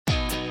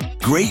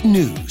Great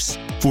news.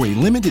 For a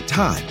limited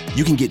time,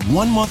 you can get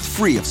 1 month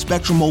free of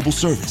Spectrum Mobile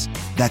service.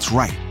 That's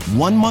right,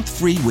 1 month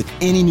free with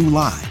any new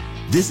line.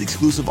 This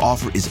exclusive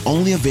offer is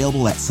only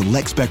available at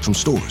select Spectrum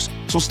stores,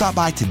 so stop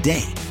by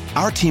today.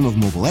 Our team of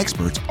mobile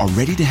experts are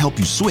ready to help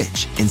you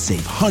switch and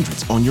save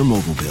hundreds on your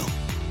mobile bill.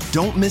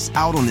 Don't miss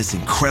out on this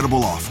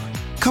incredible offer.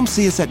 Come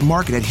see us at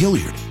Market at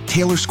Hilliard,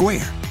 Taylor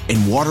Square,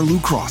 and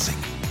Waterloo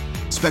Crossing.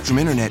 Spectrum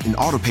Internet and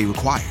autopay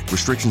required.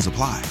 Restrictions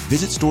apply.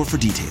 Visit store for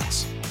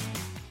details.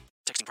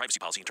 Texting privacy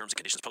policy and terms and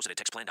conditions posted at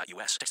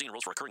textplan.us. Texting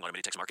enrolls for recurring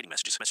automated text marketing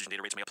messages. Message and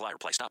data rates may apply.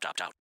 Reply stop to opt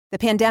out. The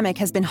pandemic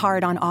has been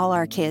hard on all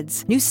our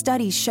kids. New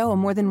studies show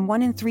more than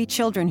 1 in 3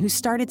 children who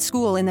started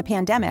school in the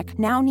pandemic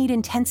now need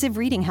intensive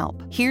reading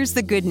help. Here's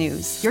the good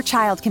news. Your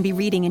child can be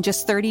reading in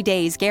just 30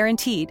 days,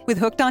 guaranteed, with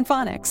Hooked on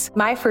Phonics.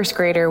 My first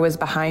grader was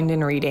behind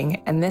in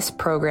reading, and this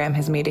program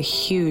has made a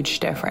huge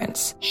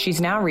difference.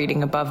 She's now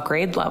reading above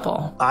grade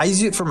level. I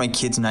use it for my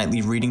kids'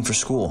 nightly reading for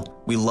school.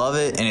 We love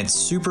it, and it's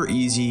super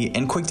easy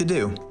and quick to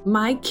do.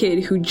 My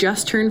kid, who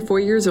just turned 4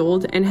 years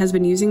old and has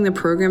been using the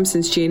program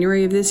since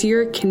January of this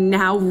year, can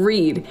now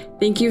read.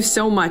 Thank you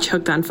so much,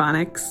 Hooked on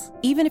Phonics.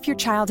 Even if your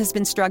child has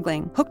been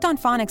struggling, Hooked on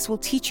Phonics will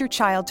teach your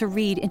child to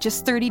read in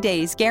just 30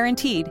 days,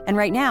 guaranteed. And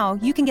right now,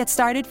 you can get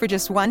started for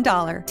just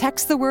 $1.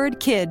 Text the word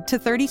KID to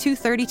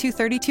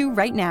 323232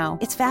 right now.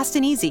 It's fast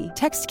and easy.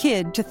 Text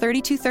KID to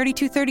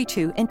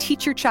 323232 and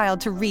teach your child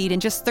to read in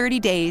just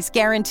 30 days,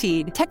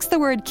 guaranteed. Text the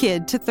word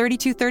KID to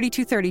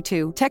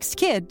 323232. Text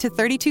KID to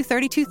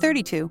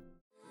 323232.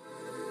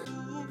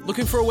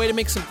 Looking for a way to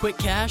make some quick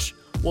cash?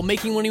 Well,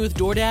 making money with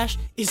DoorDash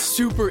is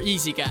super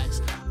easy,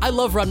 guys. I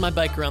love riding my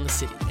bike around the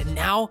city, and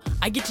now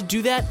I get to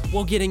do that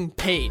while getting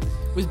paid.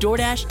 With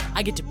DoorDash,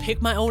 I get to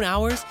pick my own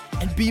hours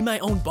and be my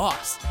own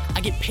boss. I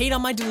get paid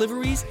on my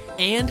deliveries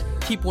and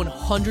keep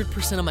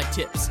 100% of my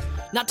tips.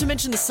 Not to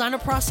mention the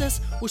sign-up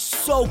process was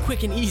so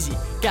quick and easy.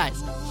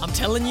 Guys, I'm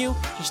telling you,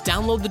 just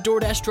download the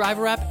DoorDash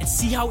driver app and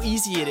see how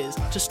easy it is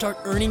to start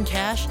earning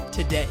cash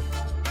today.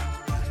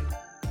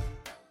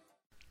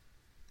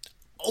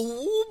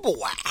 Oh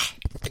boy.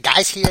 The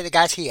guy's here.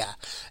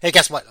 Hey,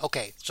 guess what?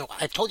 Okay, so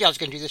I told you I was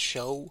going to do this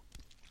show,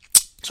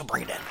 so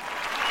bring it in.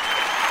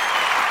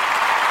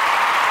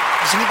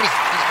 Does anybody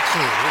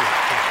can you hear it?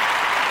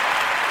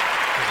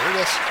 Can you hear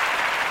this?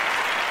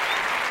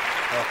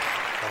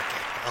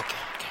 Okay.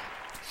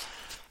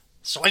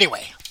 So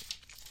anyway,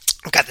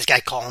 I've got this guy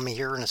calling me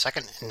here in a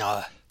second, and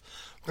we're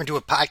going to do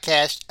a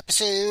podcast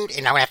episode,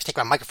 and now I have to take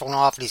my microphone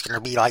off, and he's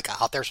going to be, like,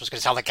 out there, so it's going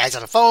to sound like guys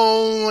on the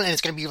phone, and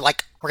it's going to be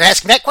like, we're going to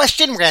ask him that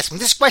question, we're going to ask him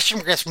this question,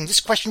 we're going to ask him this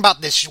question about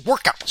this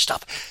workout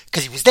stuff,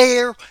 because he was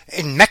there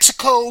in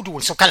Mexico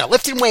doing some kind of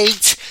lifting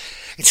weights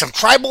in some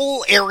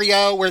tribal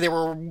area where they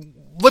were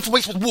lifting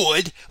weights with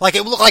wood, like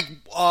it looked like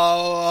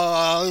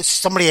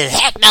somebody had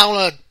hacked down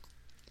a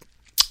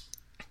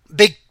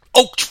big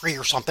oak tree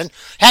or something,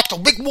 hacked a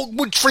big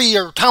wood tree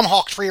or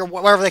tomahawk tree or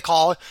whatever they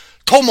call it,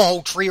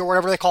 tomahawk tree or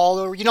whatever they call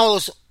it, or you know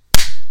those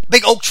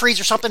big oak trees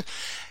or something,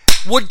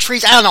 wood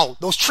trees, I don't know,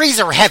 those trees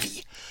are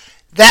heavy.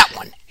 That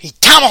one, he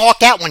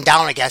tomahawked that one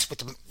down, I guess,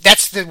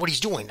 that's what he's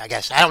doing, I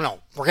guess, I don't know,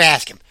 we're going to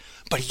ask him.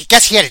 But I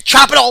guess he had to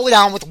chop it all the way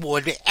down with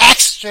wood,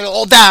 axe it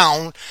all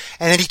down,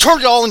 and then he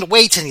turned it all into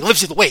weights, and he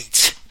lifted the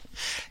weights.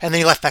 And then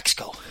he left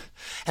Mexico.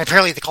 And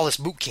apparently they call this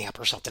boot camp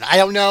or something. I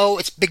don't know,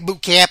 it's a big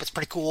boot camp, it's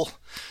pretty cool.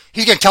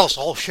 He's going to tell us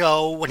the whole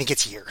show when he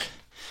gets here.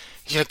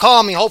 He's going to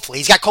call me, hopefully.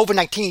 He's got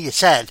COVID-19, he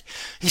said.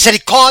 He said he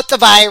caught the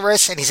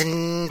virus, and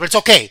but it's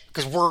okay,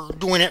 because we're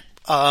doing it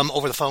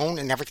over the phone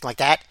and everything like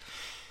that.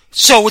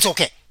 So it's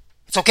okay.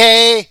 It's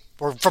okay.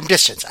 We're from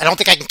distance. I don't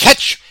think I can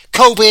catch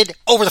COVID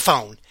over the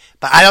phone.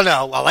 But I don't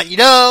know. I'll let you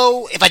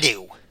know if I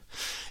do.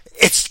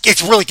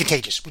 It's really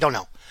contagious. We don't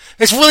know.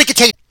 It's really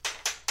contagious.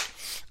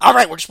 All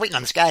right, we're just waiting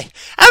on this guy.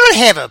 I'm going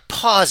to have a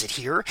pause it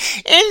here. And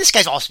this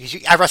guy's awesome.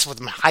 I wrestled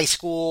with him in high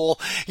school.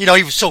 You know,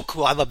 he was so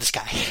cool. I love this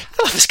guy.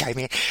 I love this guy,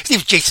 man. His name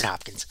was Jason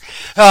Hopkins.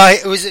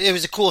 It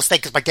was the coolest thing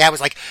because my dad was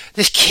like,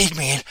 this kid,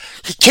 man,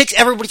 he kicks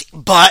everybody's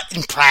butt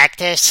in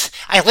practice.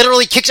 I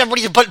literally kicks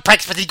everybody's butt in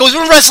practice, but he goes to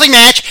a wrestling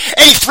match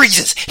and he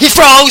freezes. He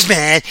froze,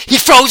 man. He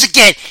froze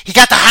again. He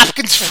got the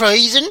Hopkins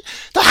freezing.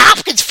 The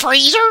Hopkins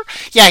freezer?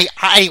 Yeah,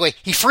 anyway,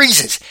 he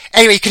freezes.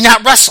 Anyway, he could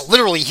not wrestle.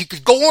 Literally, he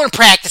could go on in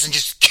practice and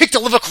just kick the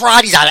liver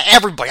karates out of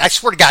everybody. I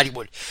swear to God he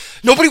would.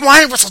 Nobody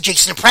wanted to wrestle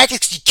Jason in practice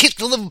because he kicked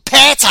the living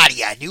pants out of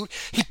you, dude.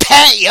 He'd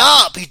pat you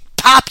up. He'd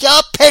pop you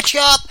up, pitch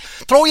you up,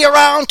 throw you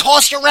around,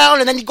 toss you around,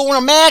 and then you go in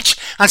a match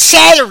on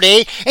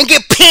Saturday and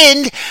get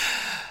pinned.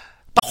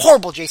 But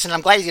horrible, Jason. I'm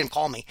glad he didn't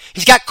call me.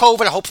 He's got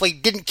COVID. Hopefully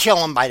it didn't kill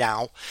him by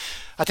now.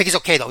 I think he's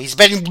okay, though. He's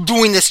been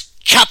doing this,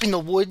 chopping the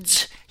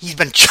woods. He's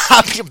been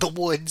chopping the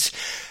woods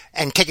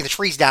and taking the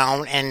trees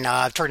down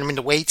and turning them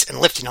into weights and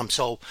lifting them.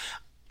 So,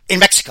 in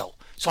Mexico.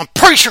 So I'm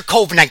pretty sure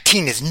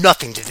COVID-19 is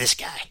nothing to this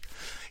guy.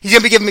 He's going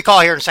to be giving me a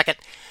call here in a second.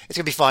 It's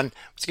going to be fun.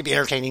 It's going to be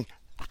entertaining.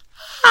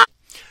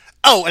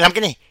 Oh, and I'm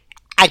going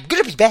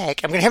to be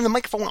back. I'm going to have the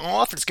microphone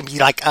off. It's going to be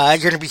like, you're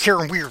going to be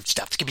hearing weird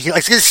stuff. It's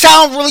going to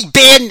sound really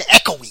bad and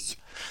echoey.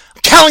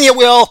 I'm telling you,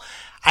 Will,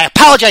 I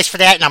apologize for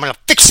that, and I'm going to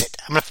fix it.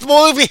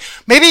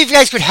 Maybe if you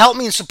guys could help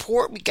me and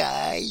support me,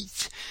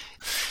 guys.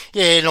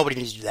 Yeah, nobody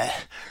needs to do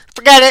that.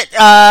 Forget it.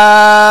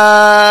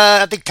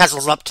 I think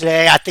Tesla's up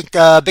today. I think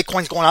the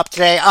Bitcoin's going up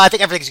today. I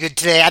think everything's good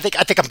today. I think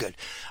I'm good.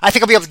 I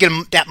think I'll be able to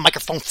get that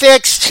microphone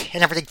fixed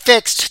and everything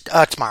fixed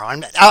tomorrow.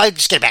 I'll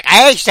just get it back.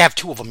 I used to have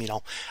two of them,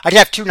 I did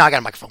have two, now I got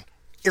a microphone.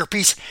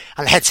 Earpiece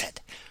and the headset,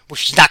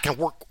 which is not going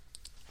to work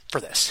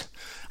for this.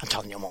 I'm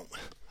telling you, it won't.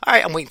 All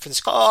right, I'm waiting for this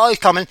call. He's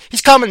coming.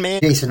 He's coming,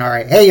 man. Jason, all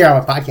right. Hey, you're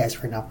on my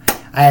podcast right now.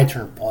 I had to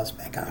turn the pause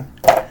back on.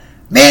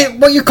 Man,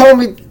 what you called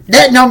me?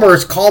 That number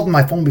has called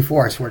my phone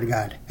before, I swear to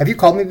God. Have you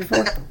called me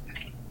before?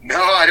 No,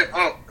 I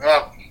didn't.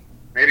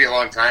 Maybe a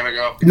long time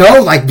ago.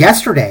 No, like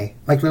yesterday.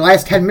 Like the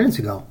last 10 minutes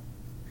ago.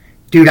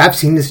 Dude, I've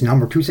seen this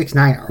number,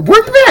 269.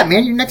 Where you at,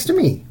 man? You're next to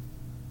me.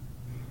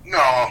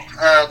 No,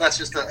 that's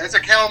just it's a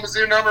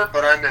Kalamazoo number,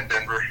 but I'm in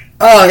Denver.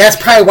 Oh, that's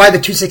probably why the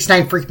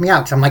 269 freaked me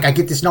out, because I'm like, I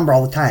get this number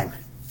all the time.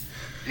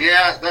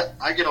 Yeah,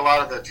 I get a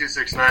lot of the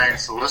 269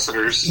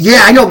 solicitors. Yeah,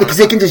 I know, because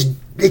they can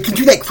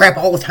do that crap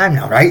all the time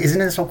now, right? Isn't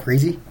it so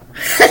crazy?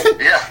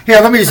 Yeah. Here,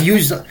 let me just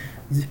use...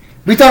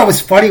 We thought it was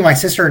funny, my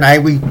sister and I,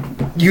 we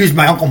used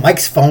my Uncle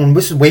Mike's phone.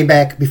 This was way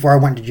back before I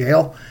went to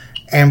jail.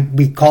 And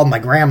we called my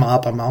grandma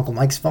up on my Uncle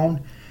Mike's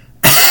phone.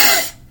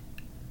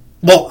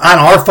 Well, on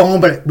our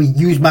phone, but we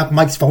used my Uncle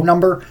Mike's phone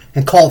number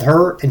and called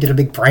her and did a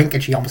big prank,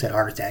 and she almost had a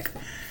heart attack.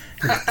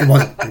 It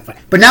wasn't pretty funny.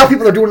 But now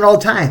people are doing it all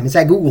the time. It's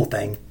that Google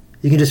thing.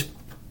 You can just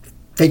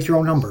fake your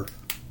own number.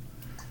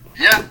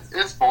 Yeah,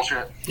 it's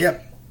bullshit.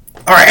 Yep.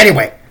 All right,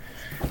 anyway.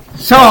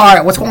 So, all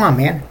right, what's going on,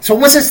 man? So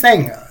what's this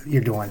thing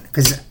you're doing?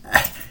 Because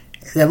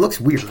that looks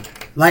weird.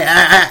 Like,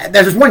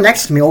 there's one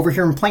next to me over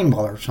here in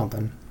Plainville or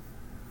something.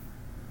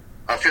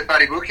 A Fit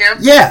Body Boot Camp?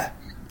 Yeah.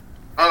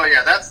 Oh,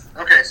 yeah, that's...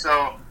 Okay,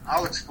 so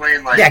I'll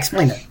explain, Yeah,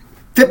 explain it.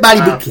 Fit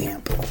Body Boot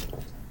Camp.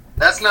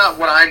 That's not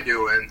what I'm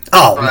doing.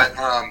 Oh. But,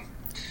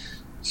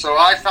 so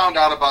I found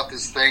out about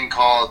this thing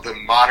called the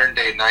Modern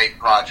Day Night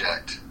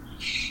Project.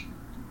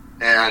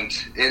 And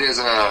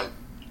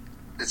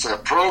it's a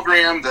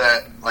program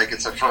that, like,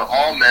 it's for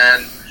all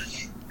men.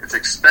 It's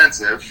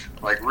expensive,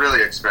 like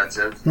really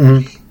expensive.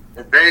 Mm-hmm.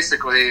 And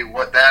basically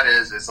what that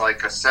is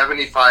like a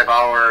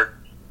 75-hour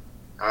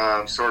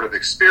sort of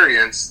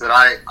experience that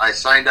I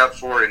signed up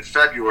for in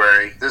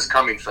February, this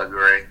coming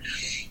February.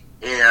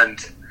 And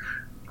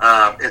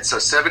it's a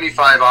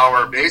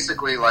 75-hour,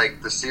 basically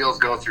like the SEALs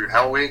go through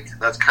Hell Week.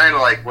 That's kind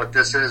of like what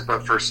this is,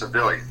 but for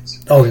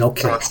civilians. Oh,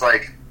 okay. So it's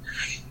like...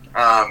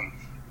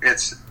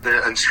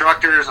 the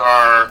instructors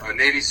are a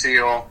Navy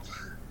SEAL,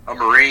 a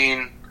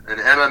Marine, an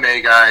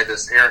MMA guy.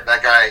 That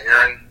guy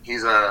Aaron,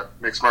 he's a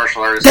mixed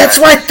martial artist. That's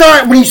what I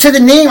thought when you said the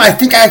name. I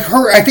think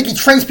he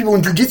trains people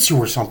in jiu-jitsu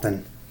or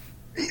something.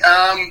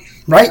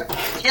 Right?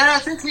 Yeah, I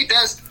think he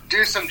does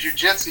do some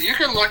jiu-jitsu. You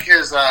can look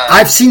his.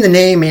 I've seen the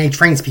name, and he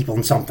trains people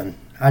in something.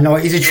 I know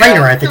he's a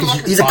trainer. I think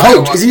he's a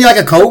coach. Isn't he like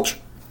a coach?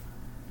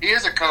 He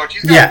is a coach.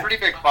 He's got a pretty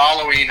big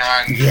following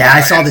on. Yeah,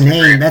 I saw the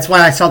name. That's why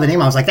I saw the name.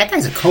 I was like, that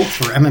guy's a coach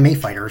for MMA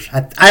fighters.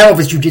 I don't know if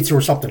it's jiu-jitsu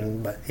or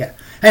something, but yeah.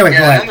 Anyway,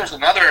 go ahead. And then there's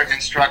another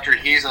instructor.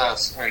 He's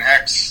an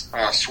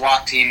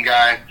ex-SWAT team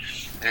guy,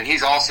 and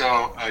he's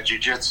also a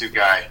jiu-jitsu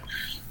guy.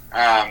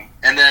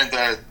 And then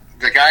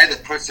the guy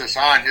that puts this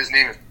on, his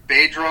name is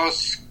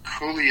Bedros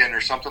Keuilian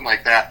or something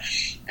like that.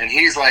 And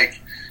he's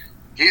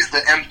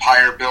the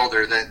empire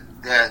builder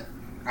that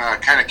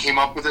kind of came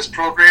up with this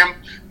program.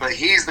 But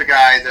he's the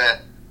guy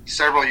that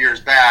several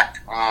years back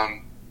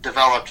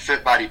developed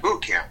Fit Body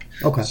Boot Camp.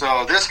 Okay.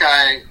 So this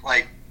guy,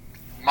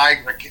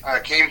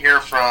 came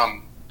here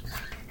from,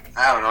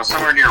 I don't know,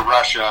 somewhere near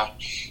Russia,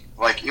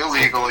 like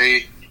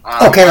illegally.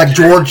 Okay, like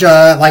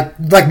Georgia, like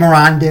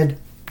Moran did.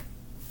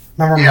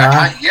 Remember Moran?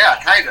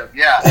 Kind of,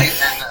 yeah.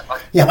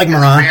 Like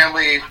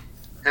Moran.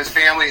 His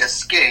family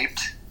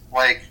escaped,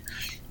 like,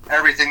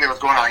 everything that was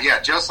going on.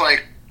 Yeah, just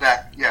like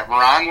that. Yeah,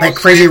 Moran was... Like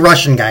crazy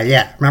Russian guy,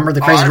 yeah. Remember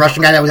the crazy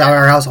Russian guy that was at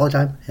our house all the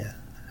time? Yeah.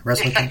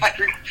 Wrestling team?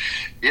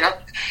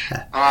 Yep.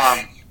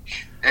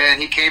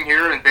 And he came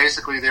here, and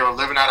basically they were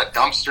living out of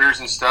dumpsters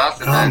and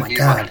stuff. And then he's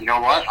like, you know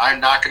what? I'm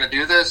not going to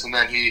do this. And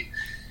then he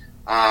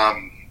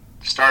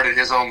started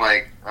his own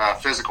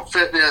physical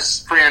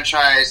fitness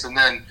franchise, and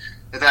then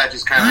that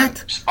just kind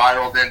of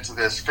spiraled into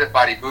this Fit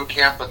Body Boot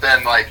Camp. But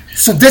then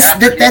so that's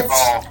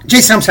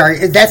Jason. I'm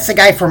sorry, that's the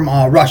guy from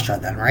Russia,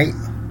 then, right?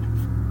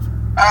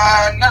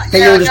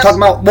 You were just talking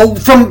about. Well,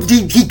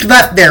 he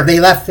left there. They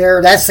left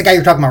there. That's the guy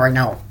you're talking about right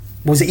now.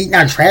 Was it eating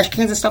out of trash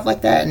cans and stuff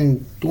like that,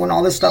 and doing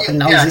all this stuff? And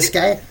now he's this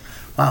guy.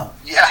 Wow.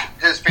 Yeah.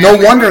 His family.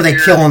 No wonder they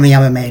kill in the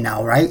MMA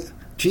now, right?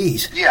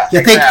 Jeez. Yeah.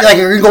 You think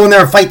you're gonna go in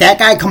there and fight that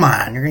guy? Come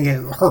on, you're gonna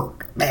get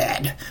hurt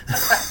bad.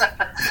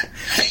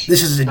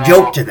 This is a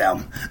joke to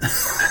them.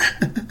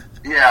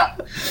 Yeah.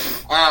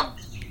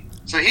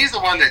 So he's the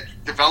one that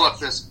developed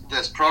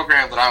this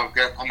program that I'm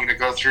going to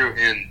go through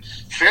in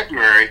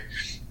February.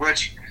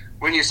 Which,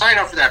 when you sign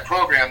up for that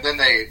program, then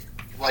they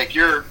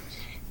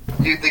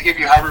give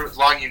you however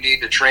long you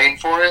need to train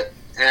for it,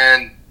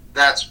 and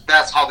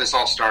that's how this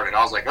all started.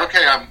 I was like,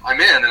 okay, I'm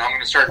in, and I'm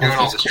going to start doing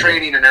all this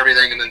training and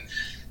everything, and then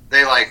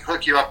they like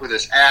hook you up with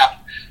this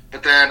app.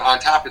 But then on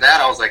top of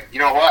that, I was like, you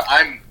know what?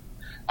 I'm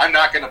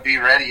not going to be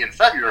ready in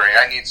February.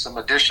 I need some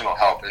additional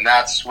help. And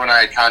that's when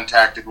I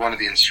contacted one of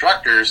the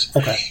instructors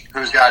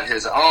who's got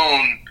his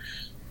own,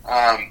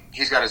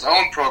 he's got his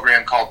own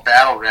program called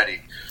Battle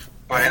Ready.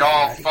 But it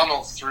all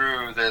funnels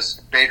through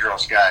this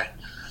Bedros guy.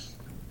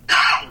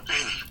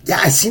 Yeah,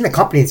 I've seen the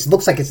company. It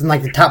looks like it's in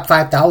like the top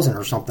 5,000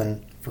 or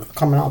something for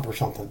coming up or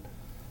something.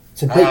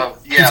 It's a big,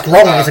 it's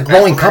growing. It's a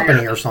growing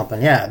company or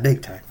something. Yeah,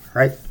 big time,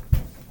 right?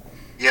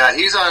 Yeah,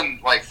 he's on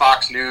like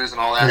Fox News and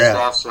all that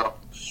stuff. So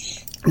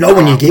no,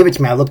 when you gave it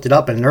to me, I looked it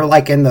up, and they're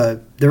like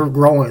they're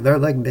growing. They're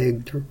like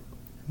big. They're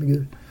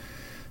good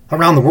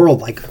around the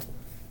world. Like, I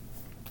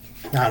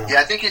don't know.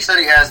 Yeah, I think he said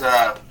he has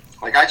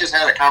like I just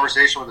had a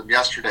conversation with him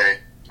yesterday.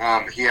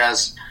 He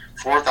has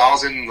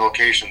 4,000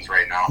 locations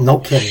right now. No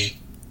kidding.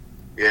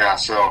 Yeah.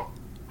 So.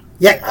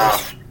 Yeah.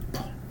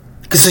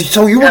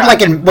 So you were like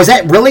was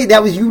that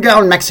was you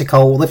down in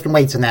Mexico lifting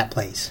weights in that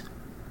place?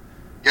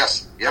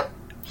 Yes. Yep.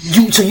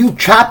 So you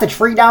chopped the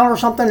tree down or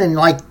something and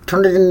like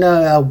turned it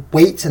into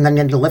weights and then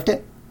you had to lift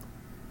it?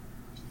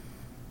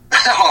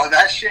 Oh,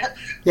 that shit?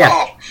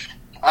 Yeah.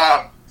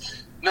 Oh,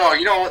 no,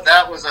 you know what?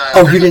 That was a...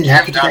 Oh, you didn't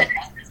have to do that?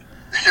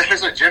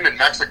 There's a gym in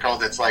Mexico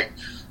that's like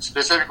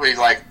specifically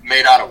like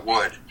made out of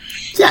wood.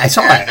 Yeah, I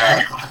saw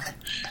that.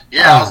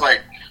 I was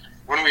like,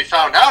 when we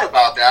found out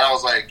about that, I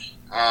was like,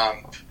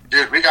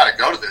 dude, we got to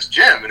go to this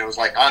gym. And it was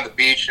like on the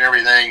beach and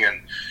everything.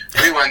 And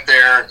we went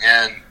there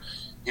and,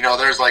 you know,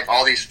 there's like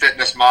all these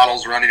fitness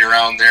models running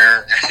around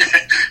there.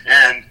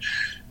 And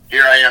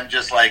here I am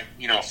just like,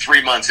 you know,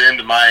 3 months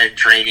into my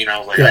training. I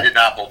was like, I did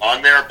not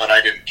belong there, but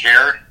I didn't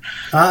care.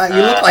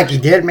 You look like you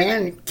did,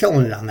 man. You're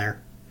killing it on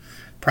there.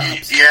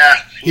 Props. Yeah.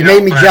 You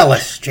made me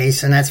jealous,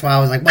 Jason. That's why I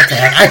was like, what the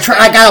heck?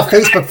 I got off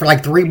Facebook for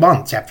like 3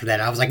 months after that.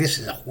 I was like, this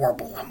is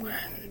horrible.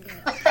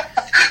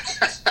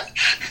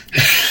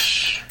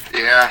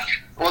 Yeah.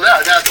 Well,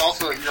 that's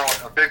also, you know,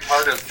 a big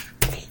part of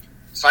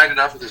signing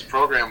up for this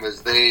program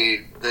is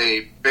they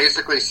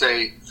basically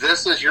say,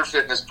 this is your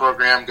fitness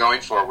program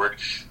going forward.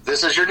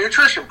 This is your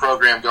nutrition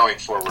program going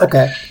forward.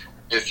 Okay.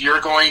 If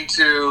you're going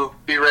to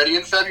be ready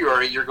in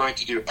February, you're going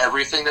to do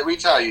everything that we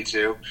tell you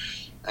to.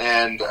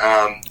 And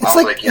it's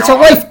like it's a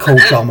life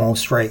coach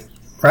almost, right?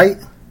 Right?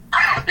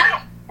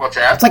 What's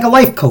that? It's like a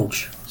life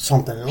coach,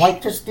 something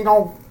like just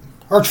or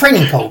a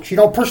training coach,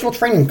 personal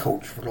training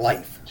coach for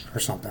life or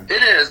something.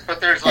 It is,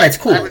 but there's like, it's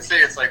cool. I would say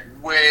it's like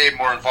way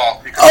more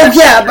involved because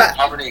but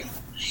how many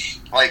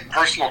like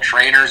personal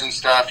trainers and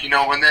stuff,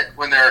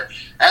 when they're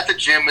at the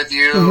gym with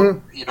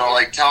you,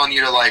 like telling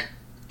you to like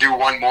do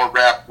one more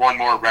rep,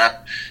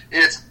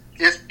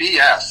 it's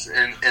BS,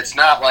 and it's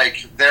not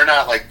like they're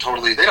not like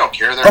totally. They don't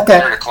care. They're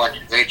there to collect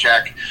your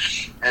paycheck,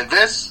 and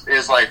this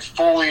is like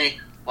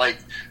fully like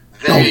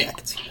they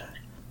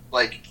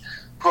like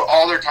put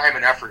all their time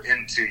and effort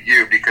into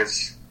you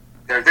because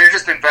they're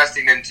just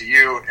investing into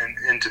you and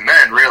into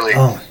men, really.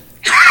 Oh.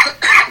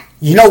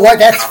 You know what?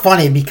 That's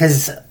funny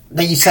because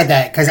that you said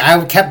that because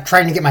I kept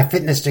trying to get my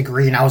fitness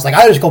degree, and I was like,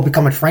 I just go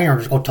become a trainer,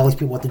 just go tell these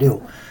people what to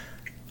do.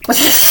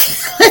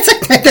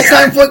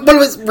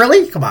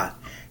 Really? Come on.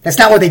 That's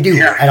not what they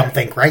do, I don't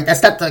think, right?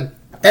 That's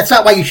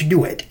not why you should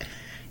do it.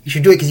 You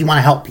should do it because you want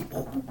to help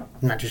people,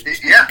 not just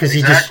because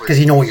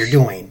you know what you're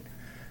doing.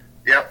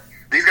 Yep,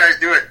 these guys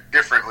do it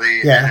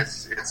differently. Yeah, and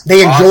it's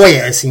they awesome. enjoy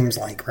it. It seems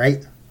like,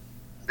 right?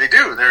 They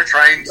do. They're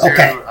trying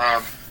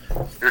to.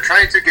 They're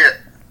trying to get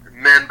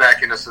men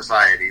back into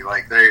society.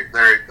 Like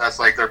that's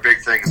like their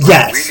big thing. Like,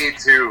 yes, we need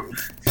to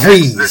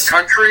fix this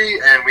country,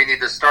 and we need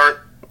to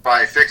start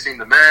by fixing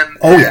the men.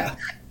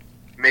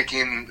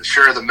 Making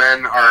sure the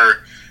men are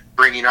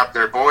bringing up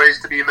their boys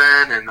to be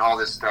men and all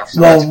this stuff. So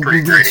that's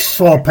pretty great.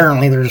 So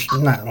apparently there's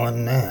not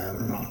one.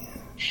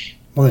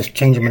 Well, let's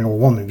change him into a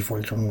woman before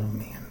you turn him into a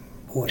man.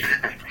 Boy.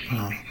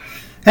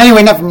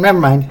 Anyway, never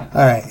mind.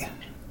 All right.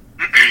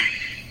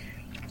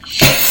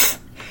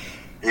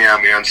 Yeah,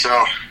 man.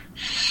 So.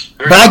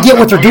 But I get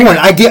what they're doing.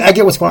 I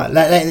get what's going on.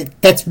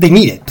 They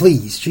need it.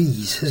 Please,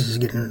 jeez, this is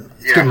getting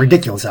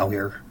ridiculous out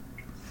here.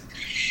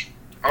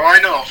 Oh, I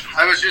know.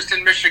 I was just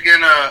in Michigan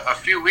a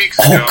few weeks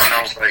ago, and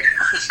I was like...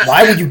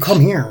 Why would you come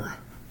here?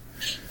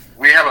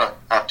 We have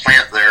a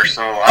plant there,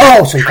 so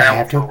so you travel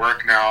have to for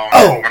work now.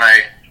 Oh. When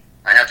I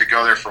have to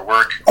go there for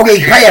work. Okay,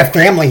 you probably have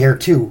family here,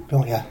 too,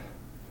 don't you?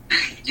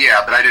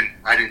 Yeah, but I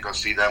didn't go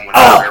see them when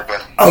I was there.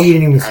 But, you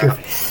didn't even see them.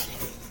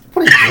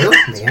 What are you doing,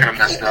 man? It's kind of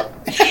messed up.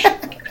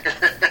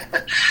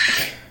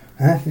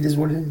 It is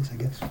what it is, I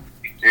guess.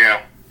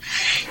 Yeah.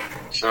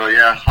 So,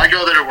 I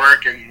go there to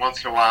work, and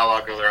once in a while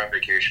I'll go there on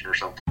vacation or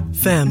something.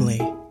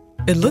 Family.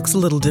 It looks a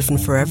little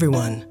different for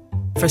everyone.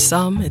 For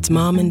some, it's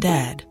mom and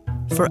dad.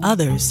 For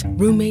others,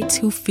 roommates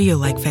who feel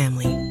like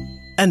family.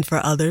 And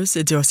for others,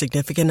 it's your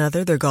significant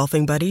other, their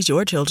golfing buddies,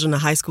 your children, a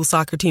high school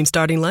soccer team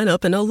starting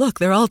lineup, and oh look,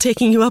 they're all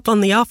taking you up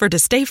on the offer to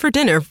stay for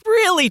dinner,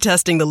 really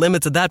testing the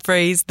limits of that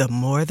phrase, the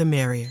more the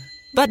merrier.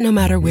 But no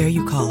matter where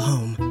you call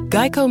home,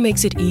 Geico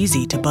makes it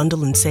easy to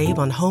bundle and save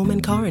on home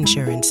and car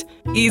insurance.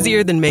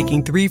 Easier than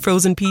making 3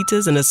 frozen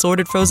pizzas and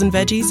assorted frozen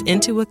veggies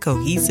into a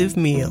cohesive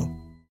meal.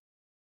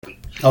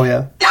 Oh,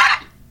 yeah?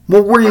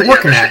 Well, where are you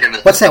working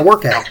at? What's that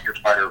work at?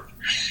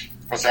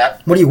 What's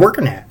that? What are you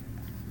working at?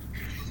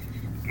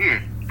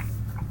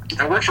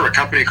 I work for a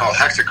company called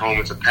Hexacomb.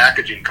 It's a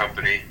packaging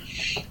company.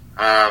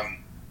 And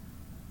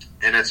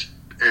it's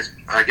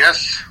I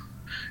guess,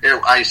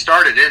 I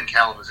started in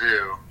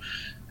Kalamazoo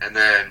and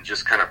then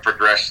just kind of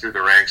progressed through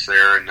the ranks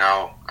there. And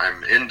now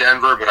I'm in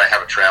Denver, but I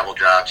have a travel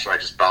job, so I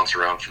just bounce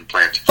around from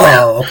plant to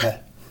plant. Oh, okay.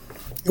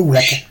 Ooh,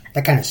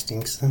 that kind of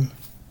stinks then.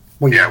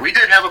 Well, yeah, we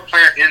did have a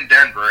plant in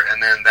Denver, and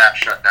then that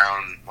shut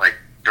down, like,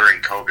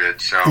 during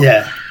COVID, so...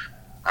 Yeah.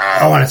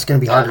 And it's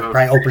going to be hard to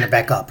probably open it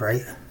back up,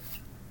 right?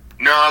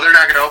 No, they're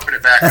not going to open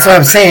it back up. That's what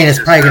I'm saying. It's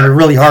probably going to be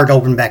really hard to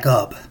open back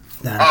up.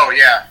 Then. Oh,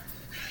 yeah.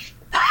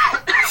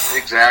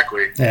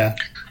 Exactly. Yeah.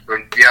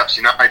 Yeah,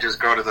 so now I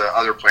just go to the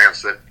other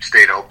plants that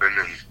stayed open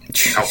and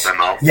help them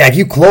out. Yeah, if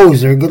you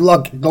close, good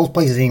luck. Those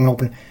places ain't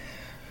open.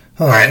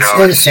 Oh, I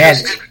know. It's sad.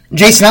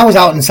 Jason, I was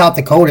out in South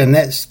Dakota, and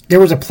there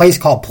was a place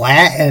called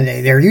Platte, and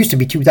there used to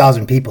be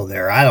 2,000 people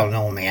there. I don't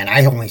know, man.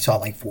 I only saw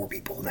like 4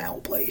 people in that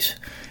whole place.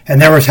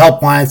 And there was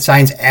help wanted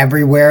signs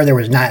everywhere. There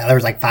was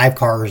like 5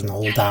 cars in the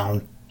whole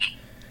town.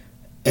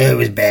 It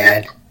was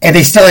bad. And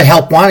they still had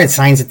help wanted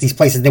signs at these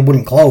places that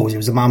wouldn't close. It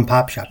was the mom and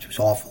pop shops. It was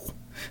awful.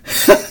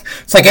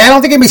 It's like, I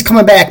don't think anybody's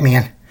coming back,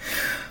 man.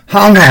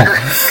 Oh, no.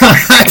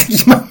 I think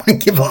you might want to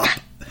give up.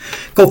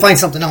 Go find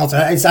something else.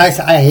 I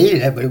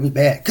hated it, but it was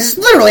bad. Because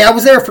literally, I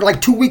was there for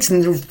like 2 weeks,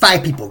 and there was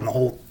 5 people in the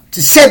whole... It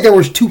said there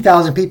was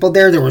 2,000 people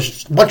there. There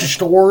was a bunch of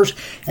stores,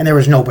 and there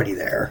was nobody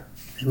there.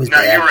 It was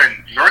bad. You were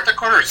in North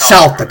Dakota or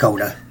South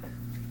Dakota?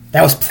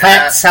 That was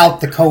Platte, South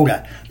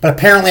Dakota. But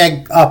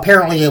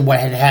apparently what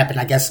had happened,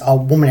 I guess a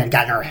woman had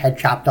gotten her head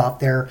chopped off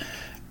there,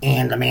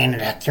 and the man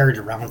had carried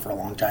it around for a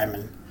long time,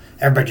 and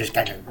everybody just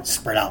kind of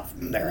spread out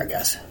from there, I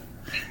guess.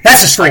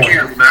 That's the story. I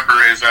can't remember.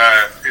 Is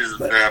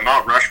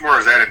Mount Rushmore,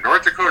 is that in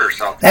North Dakota or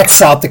South Dakota? That's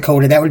South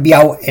Dakota. That would be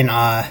out in,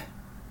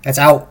 that's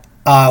out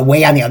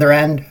way on the other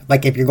end.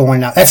 Like if you're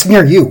going out, that's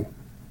near you.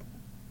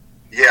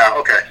 Yeah,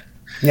 okay.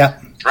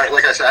 Yeah. Right,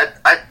 like I said,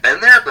 I've been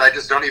there, but I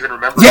just don't even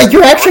remember. Yeah,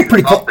 you're actually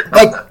pretty close.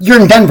 Like,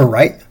 you're in Denver,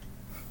 right?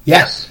 Yeah.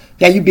 Yes.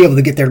 Yeah, you'd be able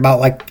to get there about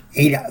like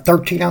 8 to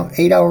 13 hours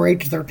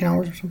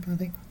or something, I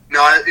think.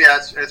 No, yeah,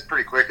 it's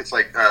pretty quick. It's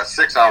like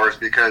 6 hours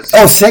because...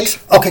 Oh,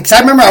 6? Okay, because I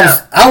remember I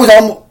was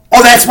almost...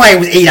 Oh, that's why it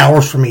was 8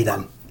 hours for me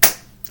then.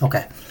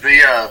 Okay.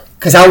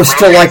 Because I was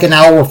still like an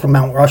hour from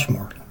Mount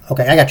Rushmore.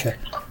 Okay, I got you.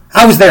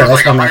 I was there.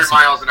 That's like 100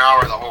 miles an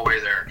hour the whole way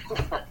there.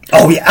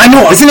 Oh, yeah, I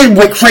know. Isn't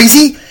it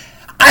crazy?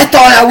 I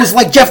thought I was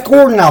like Jeff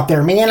Gordon out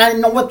there, man. I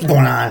didn't know what's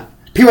going on.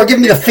 People are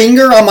giving me the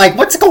finger. I'm like,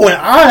 what's going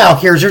on out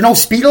here? Is there no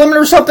speed limit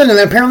or something? And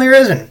then apparently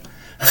there isn't.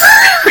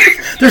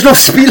 There's no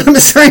speed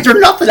limit signs or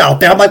nothing out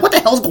there. I'm like, what the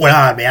hell's going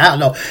on, man? I don't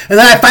know. And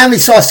then I finally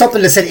saw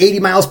something that said 80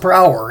 miles per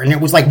hour, and it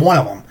was like one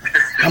of them.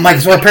 I'm like,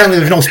 so apparently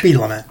there's no speed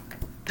limit.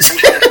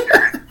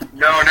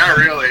 No, not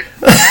really.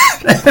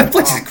 That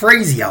place is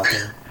crazy out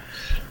there.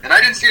 And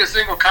I didn't see a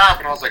single cop,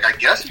 and I was like, I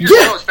guess you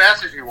just go as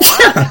fast as you want.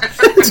 Yeah,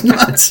 it's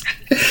nuts.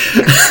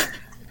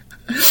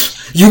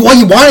 You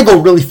want to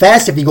go really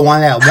fast if you go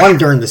on that one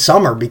during the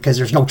summer because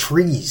there's no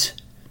trees.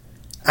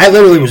 I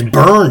literally was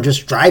burned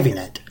just driving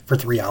it for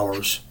 3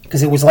 hours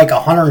because it was like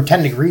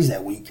 110 degrees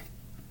that week.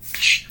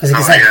 Because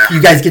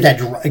you guys get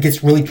that, it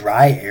gets really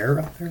dry air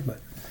out there. But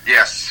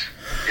yes.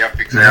 Yep,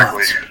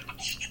 exactly.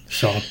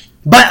 So,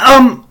 but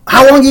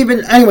how long have you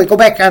been? Anyway, go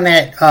back on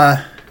that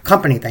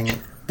company thing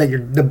that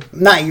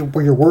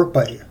where you work,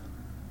 but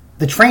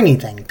the training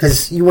thing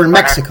because you were in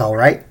Mexico,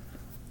 right?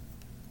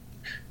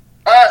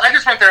 I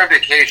just went there on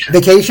vacation.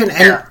 Vacation,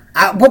 and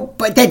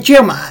but that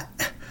gym.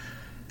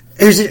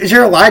 Is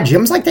there a lot of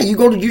gyms like that?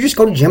 You just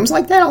go to gyms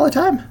like that all the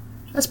time?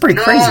 That's pretty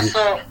crazy.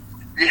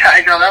 Yeah,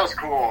 I know that was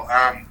cool.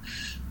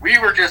 We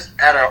were just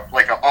at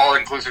an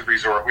all-inclusive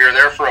resort. We were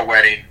there for a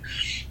wedding,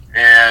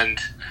 and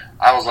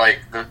I was like,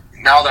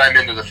 now that I'm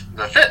into the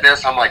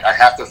fitness, I'm like, I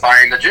have to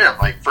find a gym.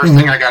 Like, first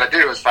thing I got to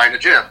do is find a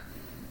gym.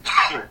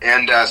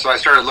 And so I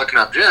started looking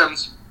up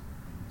gyms,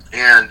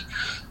 and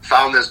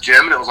found this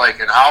gym, and it was like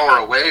an hour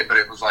away, but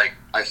it was like,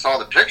 I saw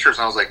the pictures,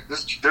 and I was like,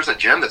 there's a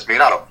gym that's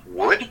made out of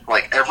wood?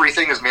 Like,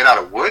 everything is made out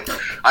of wood?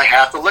 I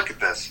have to look at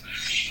this.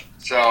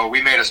 So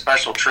we made a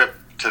special trip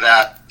to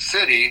that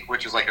city,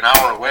 which is like an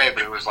hour away,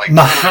 but it was like...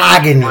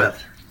 Mahogany.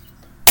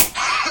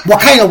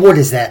 What kind of wood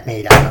is that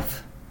made out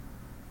of?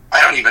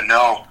 I don't even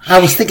know.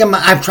 I'm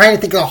trying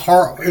to think of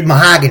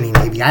mahogany,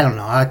 maybe. I don't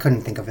know. I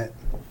couldn't think of it.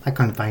 I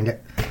couldn't find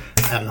it.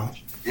 I don't know.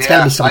 It's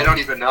gotta be something. I don't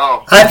even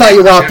know. I thought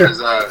you were out there.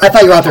 I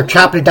thought you were out there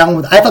chopping it down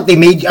with. I thought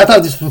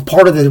this was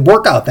part of the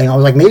workout thing. I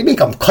was like, maybe make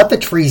them cut the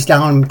trees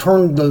down and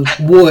turn the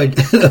wood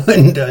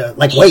into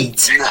like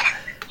weights.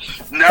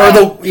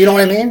 No, you know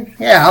what I mean?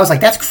 Yeah, I was like,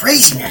 that's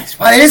craziness.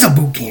 Well, it is a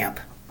boot camp.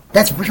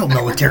 That's real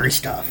military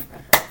stuff.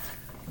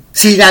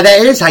 See, now that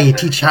is how you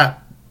teach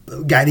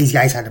these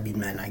guys how to be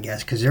men, I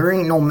guess, because there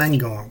ain't no men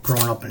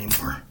growing up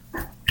anymore.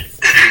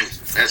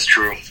 That's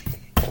true.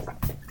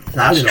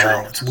 Not at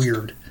all. It's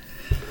weird.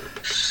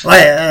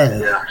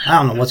 I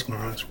don't know what's going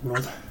on in this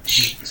world.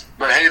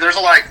 But hey, there's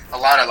a lot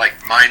of like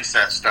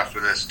mindset stuff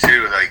with this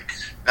too. Like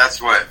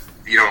that's what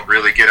you don't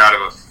really get out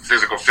of a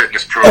physical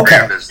fitness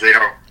program is they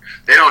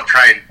don't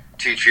try and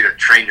teach you to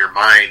train your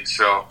mind.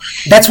 So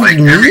that's what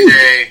you need. Every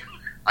day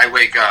I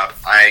wake up,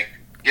 I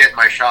get in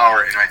my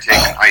shower and I take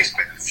an ice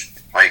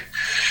bath.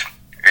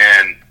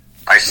 And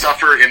I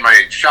suffer in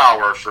my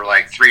shower for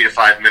like 3 to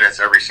 5 minutes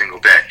every single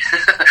day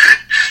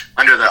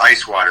under the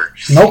ice water.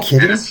 No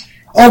kidding.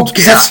 Oh,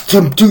 because that's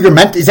to do your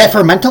mental. Is that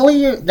for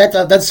mentally?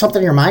 That's something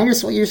in your mind.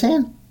 Is what you're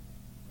saying?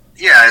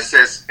 Yeah, it's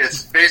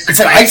basically it's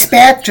an ice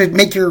bath to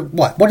make your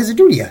what? What does it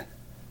do to you?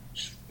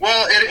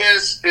 Well, it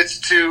is. It's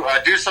to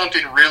do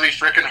something really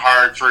freaking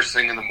hard first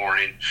thing in the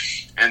morning,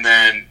 and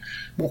then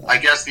I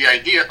guess the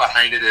idea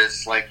behind it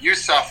is like you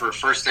suffer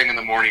first thing in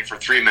the morning for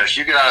 3 minutes.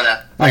 You get out of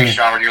that ice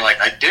shower and you're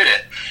like, I did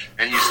it,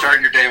 and you start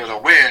your day with a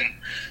win.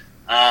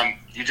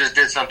 You just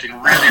did something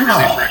really,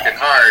 really freaking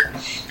hard.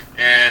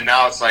 And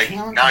now it's like,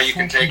 now you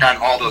can take on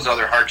all those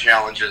other hard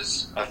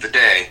challenges of the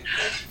day.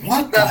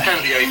 That's kind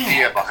of the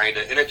idea behind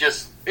it. And it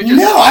just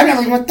no, I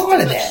never even thought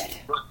of that.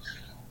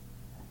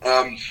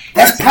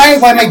 That's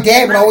probably why my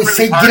dad would always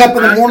say, get up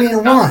in the morning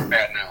and run.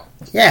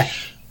 Yeah.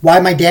 Why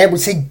my dad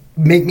would say,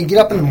 make me get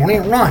up in the morning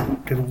and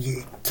run.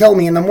 To kill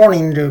me in the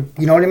morning,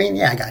 you know what I mean?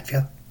 Yeah, I got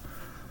you.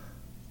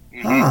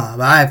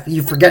 But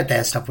you forget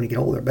that stuff when you get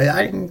older. But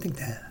I didn't think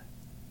that.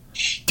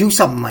 Do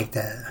something like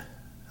that.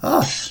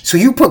 Oh, so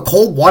you put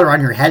cold water on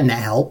your head and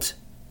that helps?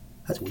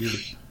 That's weird.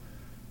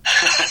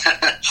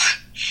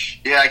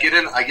 Yeah, I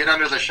get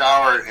under the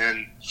shower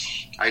and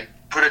I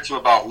put it to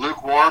about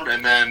lukewarm,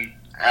 and then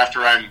after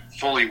I'm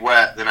fully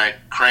wet, then I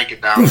crank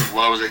it down as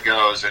low as it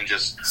goes and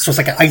just. So it's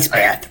like an ice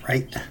bath,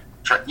 right?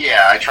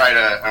 I try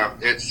to.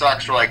 It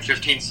sucks for like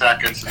 15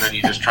 seconds, and then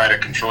you just try to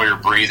control your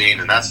breathing,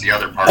 and that's the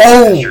other part. Of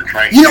it, you're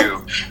trying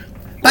to.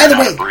 By the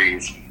way,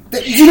 breathe.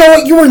 You know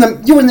what? You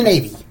were in the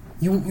Navy.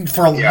 You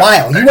for a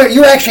while.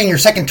 You were actually in your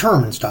second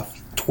term and stuff.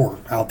 Tour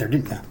out there,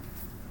 didn't you?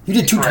 You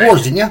did 2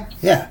 tours, didn't you?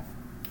 Yeah.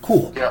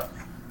 Cool. Yeah.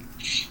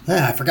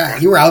 Yeah, I forgot.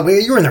 You were out.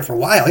 You were in there for a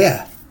while.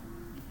 Yeah.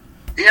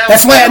 Yeah.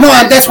 That's why.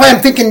 That's why I'm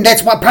thinking.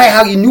 That's probably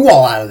how you knew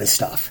all out of this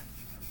stuff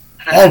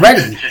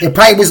already. It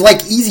probably was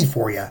like easy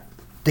for you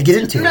to get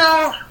into.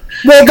 No.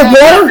 Well, the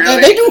water. Really.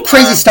 They do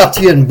crazy stuff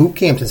to you in boot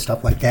camps and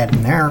stuff like that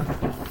in there.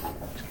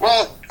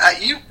 Well,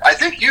 I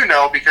think you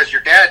know because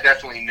your dad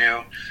definitely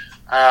knew.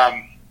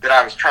 That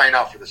I was trying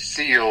out for the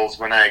SEALs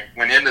when I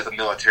went into the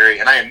military,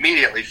 and I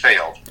immediately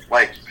failed.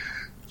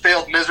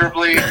 Failed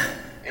miserably,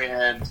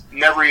 and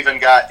never even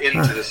got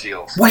into the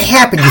SEALs. What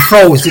happened? You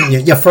froze, didn't you?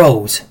 You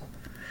froze.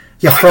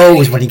 You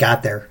froze when you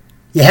got there.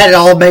 You had it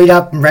all made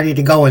up and ready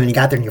to go, and then you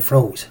got there and you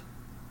froze.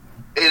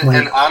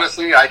 And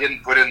honestly, I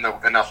didn't put in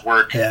enough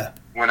work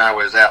when I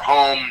was at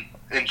home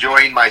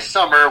enjoying my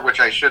summer, which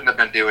I shouldn't have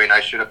been doing. I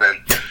should have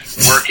been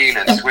working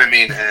and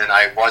swimming, and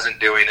I wasn't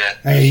doing it.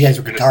 Hey, you guys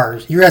were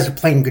guitars. You guys were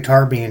playing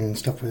guitar band and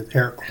stuff with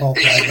Eric Kroll,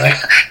 right?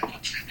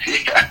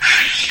 Yeah.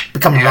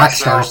 Becoming rock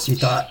stars, you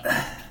thought.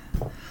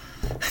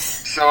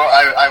 So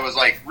I was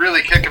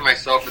really kicking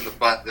myself in the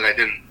butt that I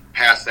didn't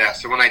pass that.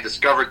 So when I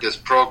discovered this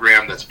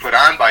program that's put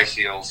on by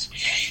SEALs,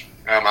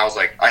 I was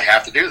like, I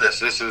have to do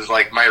this. This is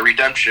like my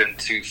redemption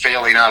to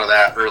failing out of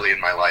that early in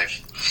my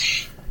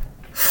life.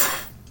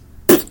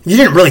 You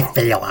didn't really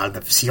fail out of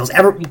the SEALs.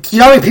 You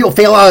know how many people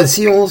fail out of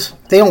the SEAls?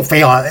 They don't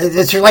fail out.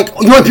 It's like,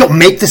 you know when people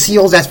make the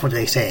SEAls? That's what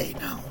they say.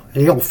 No,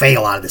 you don't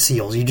fail out of the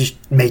SEAls. You just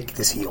make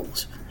the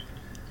SEAls.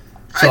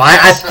 So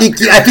I think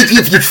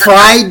if you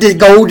tried to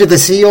go to the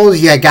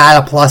SEAls, you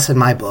got a plus in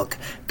my book.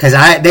 Because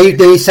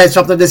they said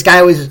something.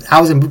 I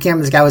was in boot camp,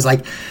 and this guy was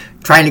like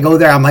trying to go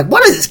there. I'm like,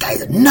 what is this guy?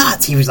 He's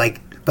nuts. He was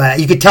like, but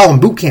you could tell in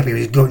boot camp he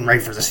was getting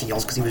ready for the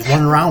SEAls because he was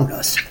running around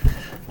us.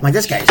 I'm like,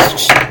 this guy's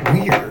just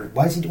weird.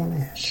 Why is he doing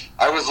that?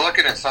 I was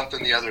looking at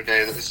something the other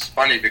day. This is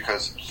funny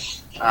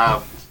because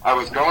I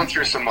was going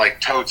through some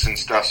totes and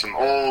stuff, some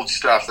old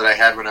stuff that I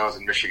had when I was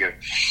in Michigan,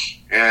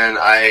 and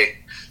I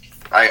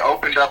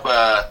opened up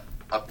a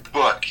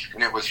book,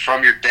 and it was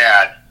from your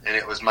dad, and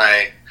it was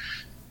my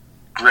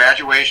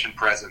graduation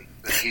present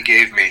that he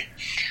gave me,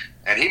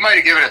 and he might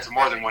have given it to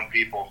more than one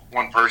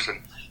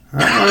person.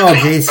 I don't know,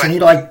 Jason.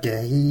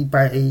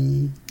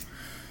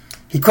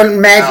 He couldn't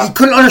imagine. He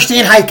couldn't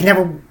understand how he could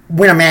never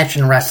win a match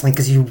in wrestling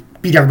because you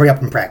beat everybody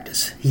up in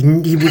practice. He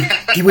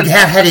would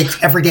have headaches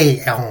every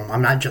day at home.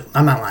 I'm not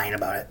lying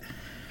about it.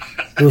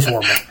 It was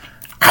horrible.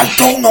 I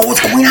don't know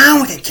what's going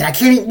on with it. I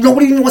can't.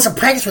 Nobody even wants to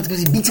practice with it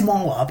because he beats them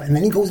all up, and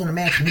then he goes in a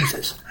match and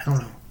loses. I don't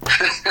know.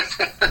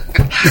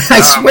 I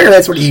swear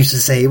that's what he used to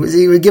say.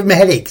 He would give him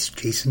headaches,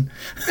 Jason.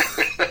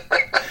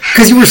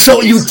 Because you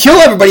would kill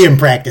everybody in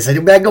practice.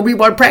 I'd go be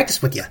want to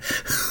practice with you.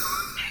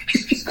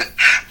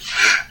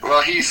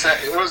 Well, he said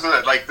it was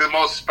the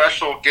most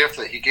special gift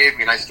that he gave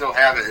me, and I still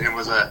have it. And it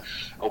was a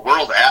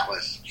world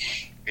atlas,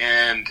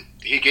 and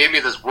he gave me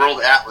this world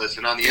atlas.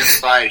 And on the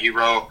inside, he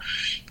wrote,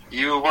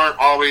 "You weren't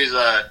always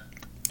a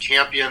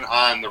champion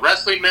on the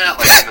wrestling mat,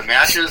 in the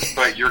matches,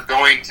 but you're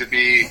going to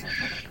be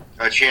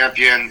a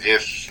champion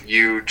if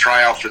you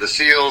try out for the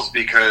SEALs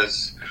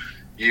because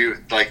you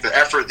like the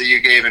effort that you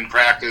gave in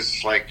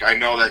practice. Like, I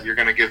know that you're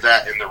going to give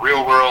that in the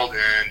real world,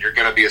 and you're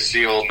going to be a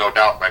SEAL, no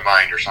doubt in my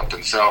mind, or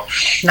something. So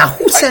now,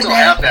 who said I still that?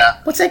 have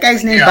that? What's that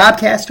guy's name? Yeah. Bob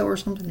Castro or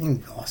something? He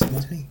was awesome,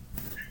 wasn't he?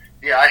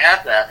 Yeah, I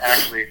have that,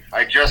 actually.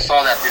 I just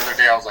saw that the other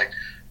day. I was like,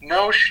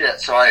 no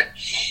shit. So I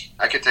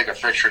could take a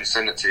picture and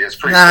send it to you. It's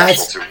pretty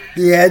special to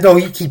me. Yeah, no,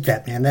 you keep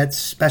that, man. That's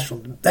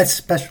special. That's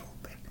special.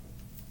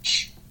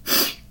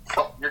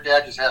 Your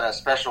dad just had a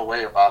special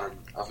way about him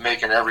of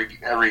making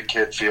every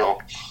kid feel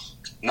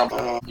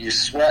number. You